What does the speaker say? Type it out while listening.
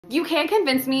You can't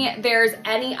convince me there's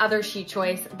any other sheet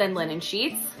choice than linen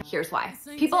sheets. Here's why.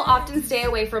 People often stay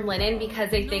away from linen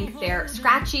because they think they're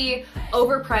scratchy,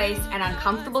 overpriced, and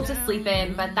uncomfortable to sleep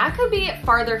in, but that could be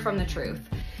farther from the truth.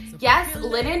 Yes,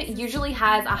 linen usually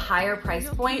has a higher price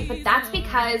point, but that's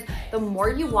because the more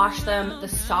you wash them, the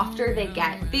softer they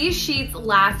get. These sheets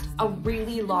last a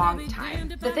really long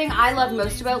time. The thing I love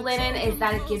most about linen is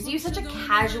that it gives you such a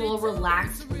casual,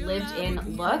 relaxed,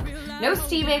 lived-in look. No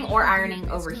steaming or ironing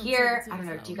over here. I don't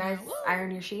know, do you guys iron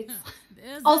your sheets?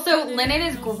 Also, linen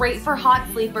is great for hot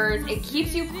sleepers. It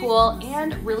keeps you cool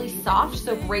and really soft,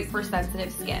 so great for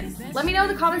sensitive skin. Let me know in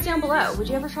the comments down below. Would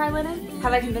you ever try linen?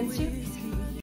 Have I convinced you?